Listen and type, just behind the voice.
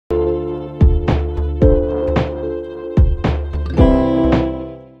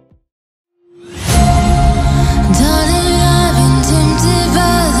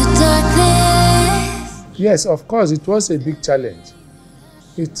Yes, of course, it was a big challenge.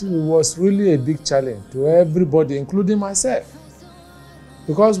 It was really a big challenge to everybody, including myself.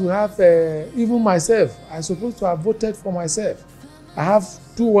 Because we have, even myself, I'm supposed to have voted for myself. I have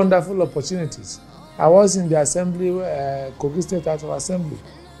two wonderful opportunities. I was in the assembly, Kogi State House of Assembly.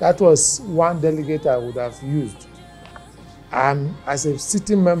 That was one delegate I would have used. And as a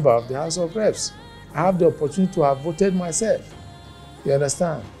sitting member of the House of Reps, I have the opportunity to have voted myself. You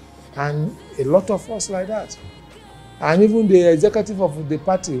understand? And a lot of us like that. And even the executive of the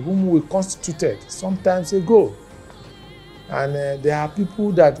party whom we constituted some times ago. And there are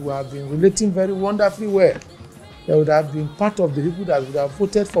people that we have been relating very wonderfully well. They would have been part of the people that would have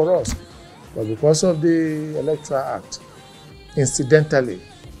voted for us. But because of the Electoral Act, incidentally,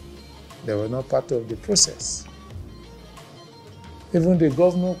 they were not part of the process. Even the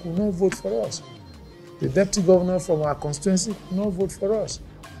governor could not vote for us. The deputy governor from our constituency could not vote for us.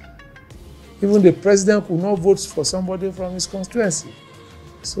 Even the president could not vote for somebody from his constituency.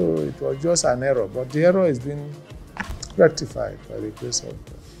 So it was just an error, but the error has been rectified by the grace of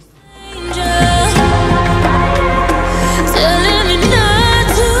God.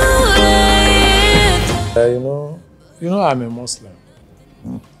 You know, I'm a Muslim,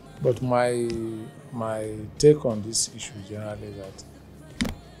 but my take on this issue generally is that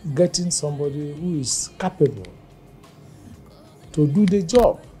getting somebody who is capable to do the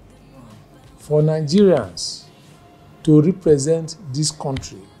job for Nigerians to represent this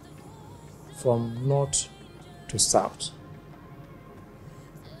country from north to south.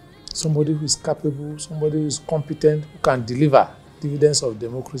 Somebody who is capable, somebody who is competent, who can deliver dividends of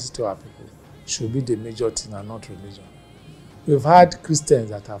democracy to our people should be the major thing and not religion. We've had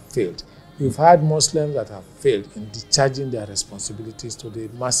Christians that have failed. We've had Muslims that have failed in discharging their responsibilities to the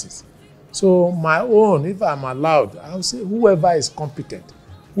masses. So my own, if I'm allowed, I would say whoever is competent,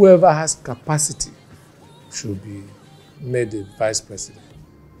 whoever has capacity should be made a vice president.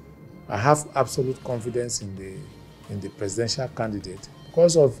 I have absolute confidence in the presidential candidate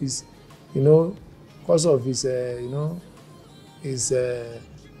because of his, his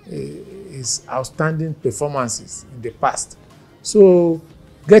outstanding performances in the past. So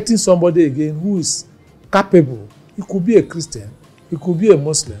getting somebody again who is capable, he could be a Christian, he could be a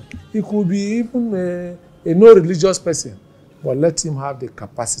Muslim, he could be even a no-religious person, but let him have the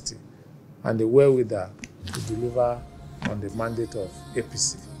capacity and the wherewithal to deliver on the mandate of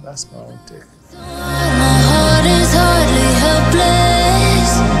APC. That's my own take. My heart is hardly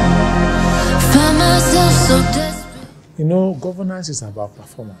helpless. Find myself so desperate. You know, governance is about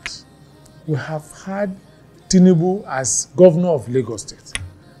performance. We have had Tinubu as governor of Lagos State,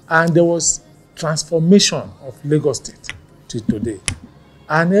 and there was transformation of Lagos State to today,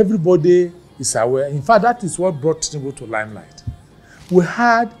 and everybody is aware. In fact, that is what brought Tinubu to limelight. We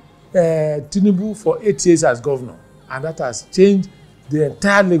had Tinubu for 8 years as governor, and that has changed the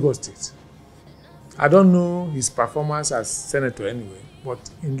entire Lagos State. I don't know his performance as senator anyway,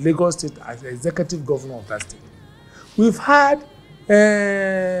 but in Lagos State as executive governor of that state. We've had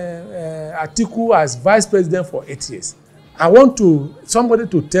Atiku as vice president for 8 years. I want somebody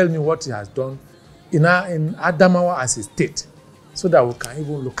to tell me what he has done in Adamawa as a state, so that we can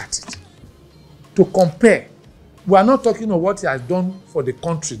even look at it. To compare, we are not talking of what he has done for the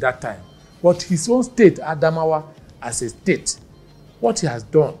country that time, but his own state, Adamawa, as a state, what he has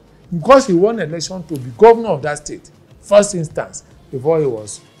done. Because he won election to be governor of that state, first instance, before he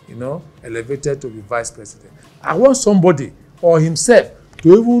was, elevated to be vice president. I want somebody or himself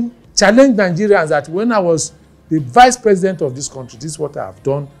to even challenge Nigerians that when I was the vice president of this country, this is what I have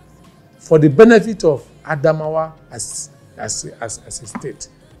done for the benefit of Adamawa as a state.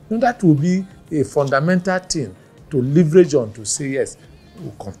 That will be a fundamental thing to leverage on to say, yes,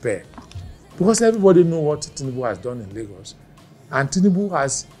 we'll compare. Because everybody knows what Tinubu has done in Lagos. And Tinubu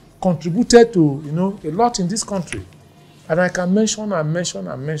has contributed to, a lot in this country. And I can mention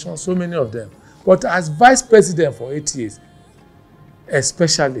so many of them. But as vice president for 8 years,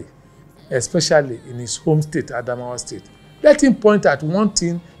 especially in his home state, Adamawa State, let him point at one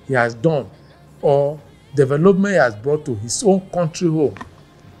thing he has done or development he has brought to his own country home.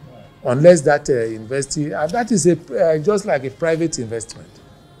 Unless that university, that is just like a private investment.